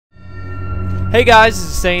Hey guys, this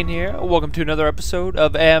is Zane here. Welcome to another episode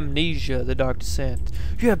of Amnesia, The Dark Descent.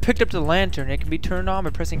 You have picked up the lantern. It can be turned on by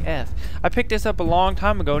pressing F. I picked this up a long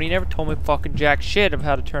time ago and he never told me fucking jack shit of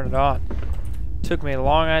how to turn it on. Took me a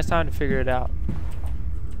long ass time to figure it out.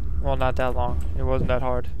 Well, not that long. It wasn't that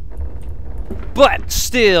hard. But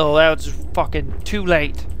still, that was fucking too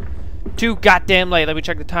late. Too goddamn late. Let me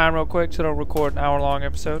check the time real quick so I don't record an hour-long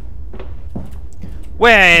episode.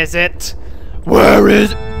 Where is it? Where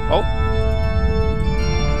is it? Oh.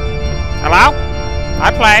 Hello?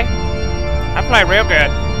 I play real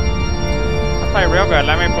good. I play real good.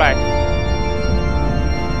 Let me play.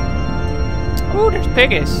 Ooh, there's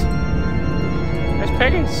piggies. There's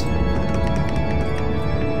piggies.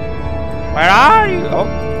 Where are you? Oh,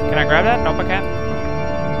 can I grab that? Nope, I can't.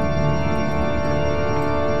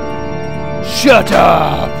 Shut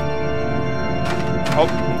up! Oh,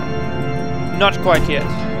 not quite yet.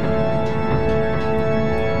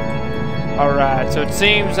 Alright, so it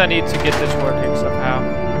seems I need to get this working somehow.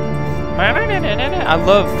 I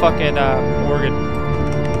love fucking organ.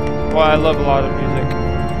 Well, I love a lot of music.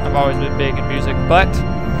 I've always been big in music, but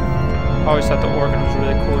I always thought the organ was a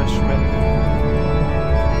really cool instrument.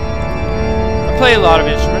 I play a lot of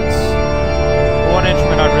instruments. One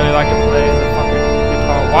instrument I'd really like to play is a fucking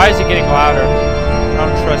guitar. Why is it getting louder? I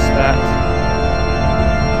don't trust that.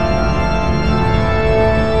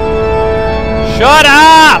 Shut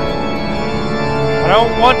up! I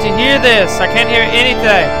don't want to hear this. I can't hear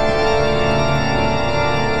anything.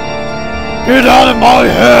 Get out of my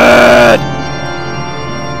head!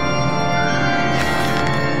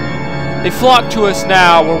 They flock to us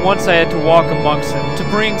now, where once I had to walk amongst them, to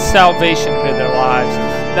bring salvation to their lives.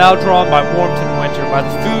 Now drawn by warmth and winter, by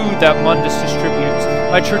the food that Mundus distributes,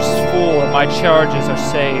 my church is full and my charges are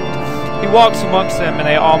saved. He walks amongst them and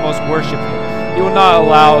they almost worship him. He will not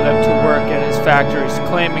allow them to work at his factories,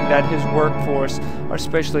 claiming that his workforce are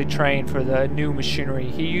specially trained for the new machinery.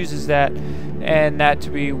 He uses that and that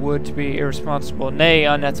would be irresponsible, nay,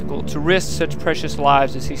 unethical, to risk such precious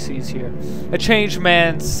lives as he sees here. A changed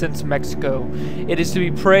man since Mexico. It is to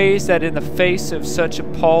be praised that in the face of such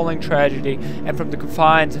appalling tragedy and from the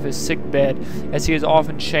confines of his sick bed, as he is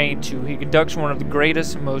often chained to, he conducts one of the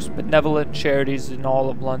greatest and most benevolent charities in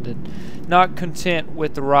all of London. Not content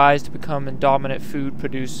with the rise to become a dominant food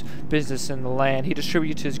produce business in the land, he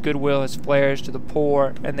distributes his goodwill, his flares to the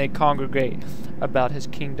poor, and they congregate about his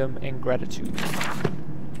kingdom in gratitude.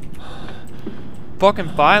 Fucking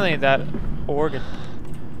finally, that organ.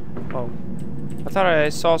 Oh. I thought I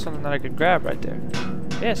saw something that I could grab right there.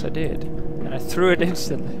 Yes, I did. And I threw it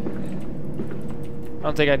instantly. I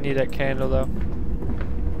don't think I need that candle, though.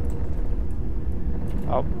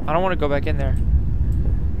 Oh, I don't want to go back in there.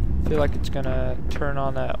 I feel like it's gonna turn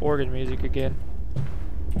on that organ music again.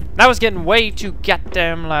 That was getting way too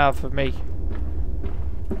goddamn loud for me.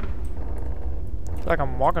 I feel like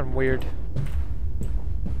I'm walking weird.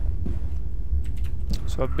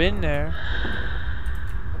 So I've been there.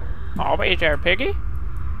 Oh, is there a piggy?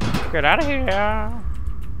 Get out of here.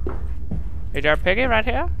 Is there a piggy right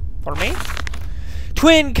here? For me?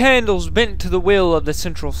 Twin candles bent to the will of the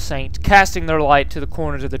central saint, casting their light to the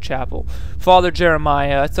corners of the chapel. Father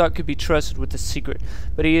Jeremiah, I thought, could be trusted with the secret,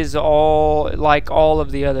 but he is like all of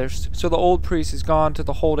the others. So the old priest has gone to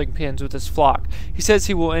the holding pens with his flock. He says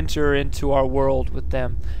he will enter into our world with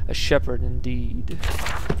them. A shepherd indeed.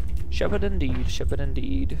 Shepherd indeed, shepherd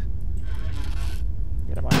indeed.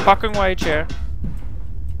 Get out of my fucking way, chair.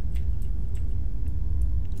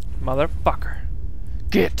 Motherfucker.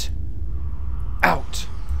 Get out,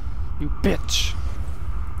 you bitch.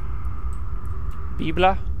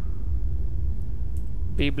 Biblia?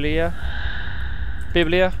 Biblia?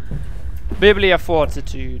 Biblia? Biblia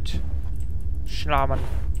fortitude. Schlaman.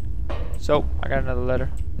 So, I got another letter.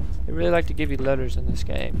 They really like to give you letters in this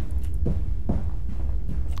game.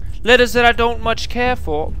 Letters that I don't much care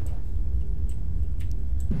for.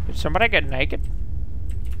 Did somebody get naked?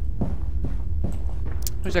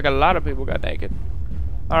 Looks like a lot of people got naked.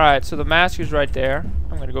 Alright, so the mask is right there.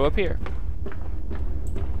 I'm gonna go up here.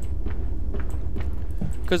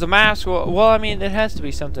 Because the mask, well, I mean, it has to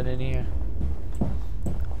be something in here.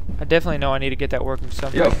 I definitely know I need to get that working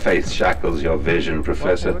someday. Your faith shackles your vision,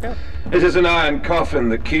 Professor. Well, it is an iron coffin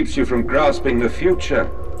that keeps you from grasping the future.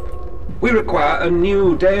 We require a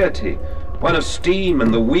new deity, one of steam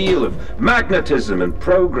and the wheel, of magnetism and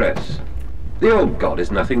progress. The old god is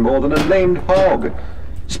nothing more than a lamed hog,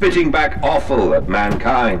 spitting back offal at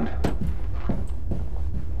mankind.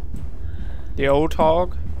 The old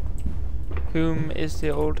hog? Whom is the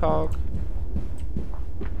old hog?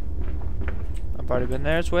 I've already been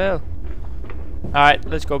there as well. Alright,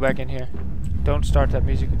 let's go back in here. Don't start that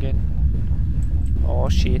music again. Oh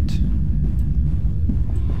shit.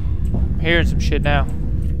 I'm hearing some shit now.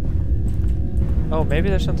 Oh, maybe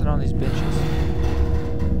there's something on these benches.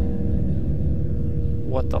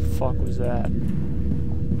 What the fuck was that?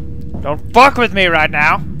 Don't fuck with me right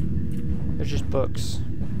now! They're just books.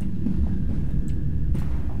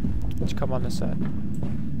 Let's come on this side.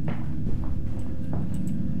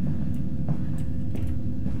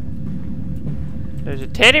 There's a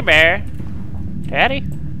teddy bear. Teddy?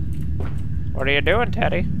 What are you doing,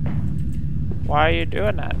 Teddy? Why are you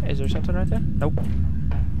doing that? Is there something right there? Nope.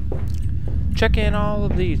 Check in all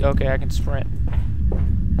of these. Okay, I can sprint.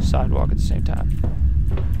 Sidewalk at the same time.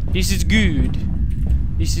 This is good.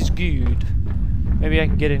 This is good. Maybe I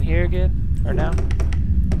can get in here again? Or now?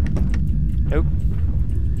 Nope.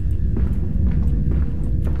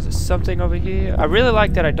 Is there something over here? I really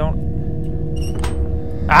like that I don't...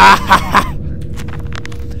 Ah!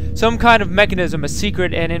 Some kind of mechanism, a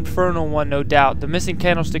secret and infernal one, no doubt. The missing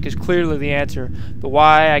candlestick is clearly the answer, but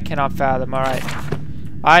why I cannot fathom. Alright.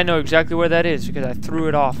 I know exactly where that is because I threw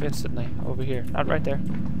it off instantly. Over here. Not right there.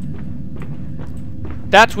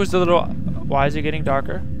 That was the little... Why is it getting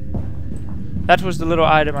darker? That was the little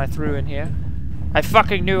item I threw in here. I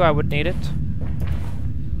fucking knew I would need it.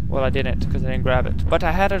 Well, I didn't because I didn't grab it. But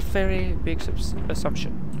I had a very big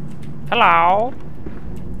assumption. Hello?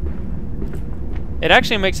 It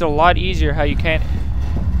actually makes it a lot easier how you can't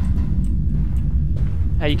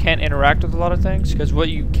interact with a lot of things, because what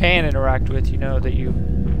you can interact with, you know that you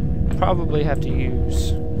probably have to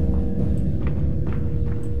use.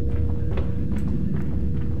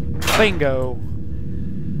 Bingo.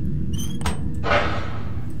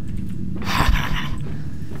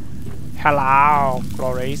 Hello,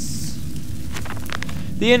 Clarice.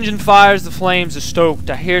 The engine fires, the flames are stoked.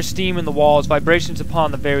 I hear steam in the walls, vibrations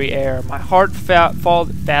upon the very air. My heart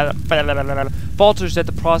falters at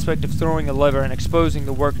the prospect of throwing a lever and exposing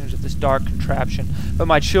the workings of this dark contraption. But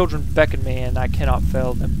my children beckon me, and I cannot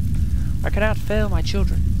fail them. I cannot fail my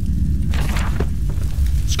children.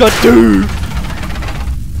 Skadoosh!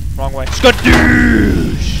 Wrong way.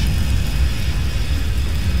 Skadoosh!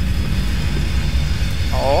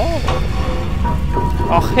 Oh.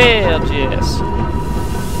 Oh, hell yes.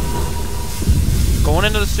 Going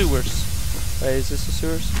into the sewers. Wait, is this the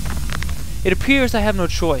sewers? It appears I have no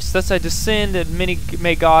choice. Thus I descend, and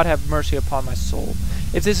may God have mercy upon my soul.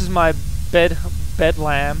 If this is my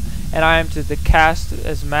bedlam, and I am to the cast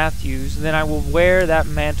as Matthews, then I will wear that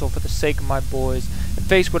mantle for the sake of my boys, and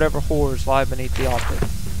face whatever horrors lie beneath the altar.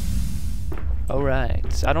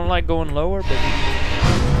 Alright. I don't like going lower, but...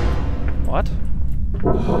 What?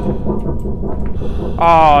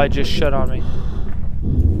 Oh, it just shut on me.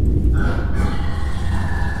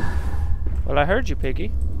 Well, I heard you,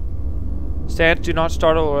 Piggy. Stand, do not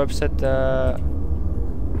startle or upset the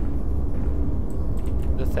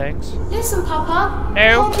things. Listen, Papa.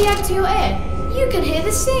 No. Hold the egg to your ear. You can hear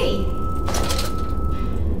the sea.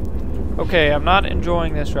 Okay, I'm not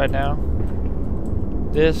enjoying this right now.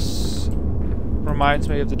 This reminds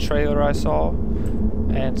me of the trailer I saw,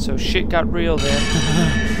 and so shit got real then.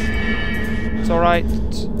 It's alright.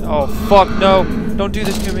 Oh, fuck, no. Don't do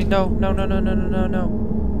this to me. No, no, no, no, no, no, no, no.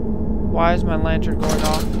 Why is my lantern going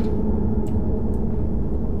off?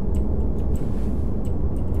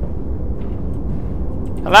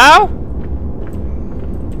 Hello?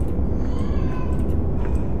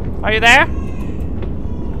 Are you there?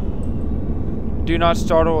 Do not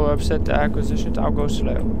startle or upset the acquisitions. I'll go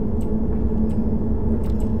slow.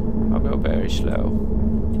 I'll go very slow.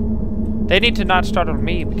 They need to not startle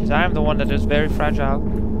me because I am the one that is very fragile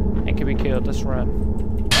and can be killed. Let's run.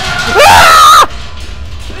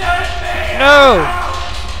 No!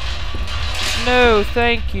 No,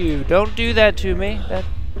 thank you. Don't do that to me.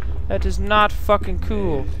 That is not fucking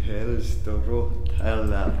cool.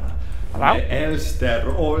 Hello?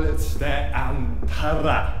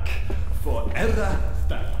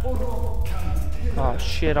 Oh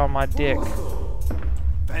shit on my dick.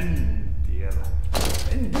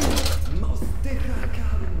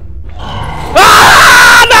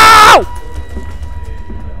 Ah, no!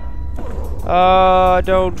 I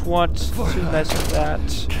don't want to mess with that.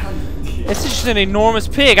 It's just an enormous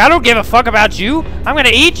pig. I don't give a fuck about you. I'm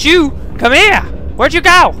gonna eat you. Come here. Where'd you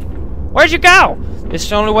go? Where'd you go? It's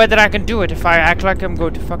the only way that I can do it if I act like I'm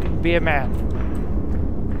going to fucking be a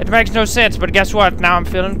man. It makes no sense, but guess what? Now I'm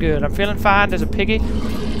feeling good. I'm feeling fine. There's a piggy.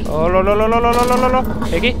 Oh, lo, lo, lo, lo, lo, lo, lo, lo.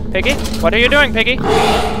 Piggy, piggy. What are you doing, piggy?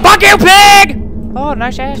 Fuck you, pig! Oh,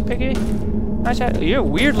 nice ass, piggy. Nice ass. You're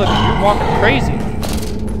weird looking. You're walking crazy.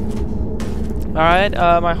 Alright,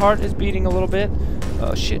 my heart is beating a little bit.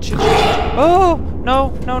 Oh, shit, shit, shit, shit. Oh,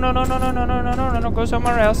 no, no, no, no, no, no, no, no, no, no, no, no, go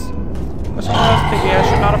somewhere else. Go somewhere else, Piggy. I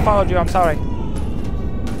should not have followed you. I'm sorry.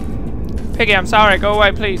 Piggy, I'm sorry. Go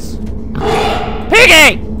away, please.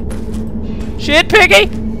 Piggy! Shit, Piggy!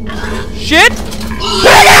 Shit!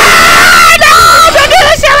 Piggy! No! Don't do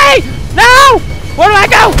this to me! No! Where do I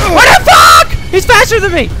go? Where the fuck? He's faster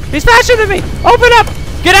than me! He's faster than me! Open up!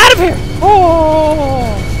 Get out of here!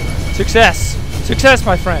 Oh! Success. Success,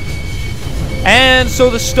 my friend. And so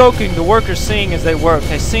the stoking, the workers sing as they work.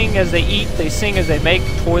 They sing as they eat. They sing as they make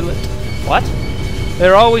toilet. What?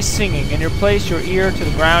 They're always singing. In your place, your ear to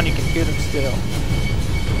the ground, you can hear them still.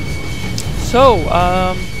 So,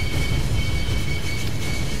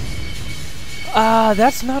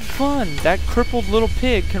 that's not fun. That crippled little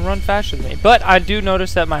pig can run faster than me. But I do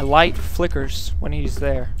notice that my light flickers when he's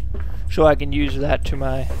there. So I can use that to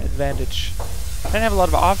my advantage. I didn't have a lot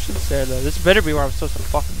of options there, though. This better be where I'm supposed to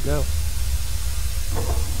fucking go.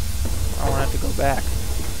 I don't have to go back.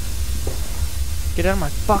 Get out of my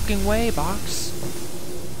fucking way, box.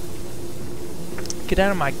 Get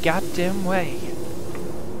out of my goddamn way.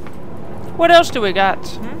 What else do we got?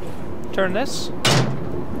 Turn this.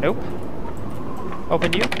 Nope.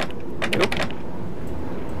 Open you. Nope.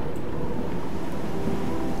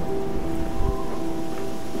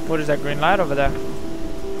 What is that green light over there?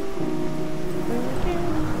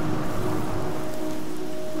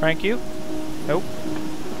 Crank you? Nope.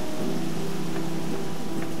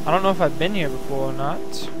 I don't know if I've been here before or not.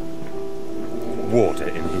 Water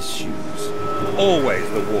in his shoes. Always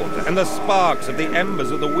the water, and the sparks of the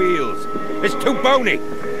embers of the wheels. It's too bony!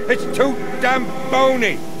 It's too damn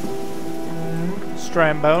bony!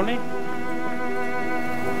 Stramboni?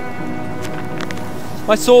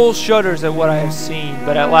 My soul shudders at what I have seen,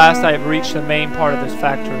 but at last I have reached the main part of this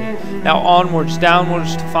factory. Now onwards,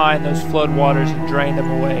 downwards to find those flood waters and drain them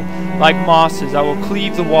away. Like mosses, I will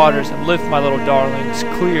cleave the waters and lift my little darlings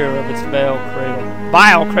clear of its vile cradle.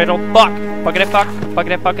 Vile cradle, fuck! Fuckity fuck,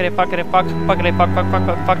 fuckity fuckity fuckity fuck, fuckity fuck fuck fuck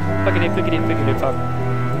fuck fuck, fuckity fickety fickety fuck.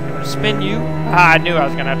 I'm gonna spin you. Ah, I knew I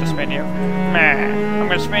was gonna have to spin you. Meh. I'm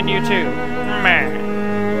gonna spin you too. Meh.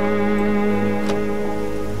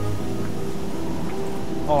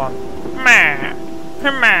 Hold on. Meh.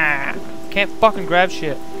 Meh. Can't fucking grab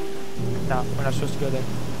shit. No, we're not supposed to go there.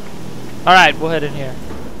 Alright, we'll head in here.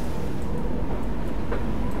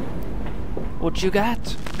 What you got?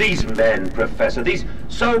 These men, Professor, these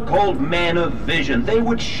so-called men of vision, they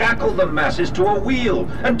would shackle the masses to a wheel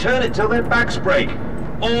and turn it till their backs break.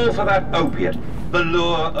 All for that opiate, the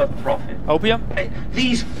lure of profit. Opium?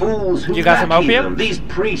 These fools who You got some lackey opium? them, these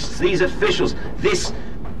priests, these officials, this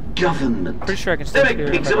government. Pretty sure I can They still make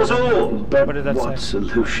hear pigs of us all. But What did that what say?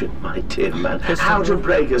 solution, my dear man? Pistol How to room?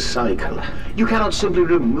 break a cycle? You cannot simply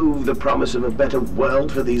remove the promise of a better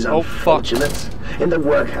world for these Oh, fuck. unfortunates. In the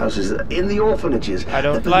workhouses, in the orphanages. I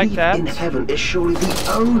don't the like belief that. in heaven is surely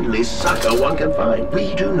the only succor one can find.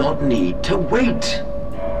 We do not need to wait.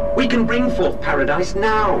 We can bring forth paradise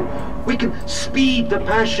now. We can speed the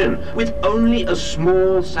passion. With only a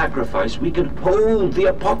small sacrifice, we can hold the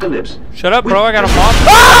apocalypse. Shut up, We bro. I got a can- monster.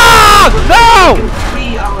 Ah! We No! can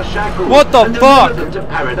free our shackles. What the and fuck? deliver them to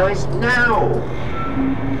paradise now.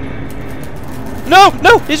 No!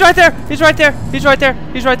 No! He's right there! He's right there! He's right there!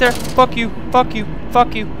 He's right there! Fuck you! Fuck you!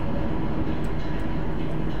 Fuck you!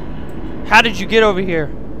 How did you get over here?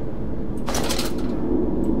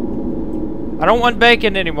 I don't want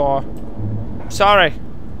bacon anymore. Sorry.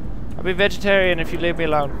 I'll be vegetarian if you leave me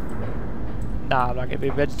alone. Nah, I'm not gonna be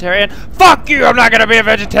a vegetarian. Fuck you! I'm not gonna be a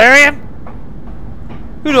vegetarian!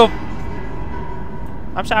 Who the...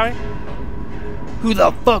 I'm sorry. Who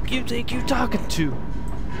the fuck you think you talking to?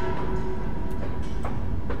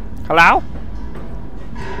 Hello?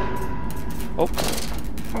 Oh.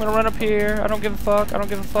 I'm gonna run up here. I don't give a fuck. I don't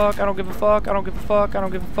give a fuck. I don't give a fuck. I don't give a fuck. I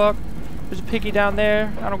don't give a fuck. There's a piggy down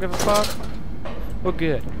there. I don't give a fuck. We're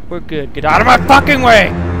good. We're good. Get out of my fucking way!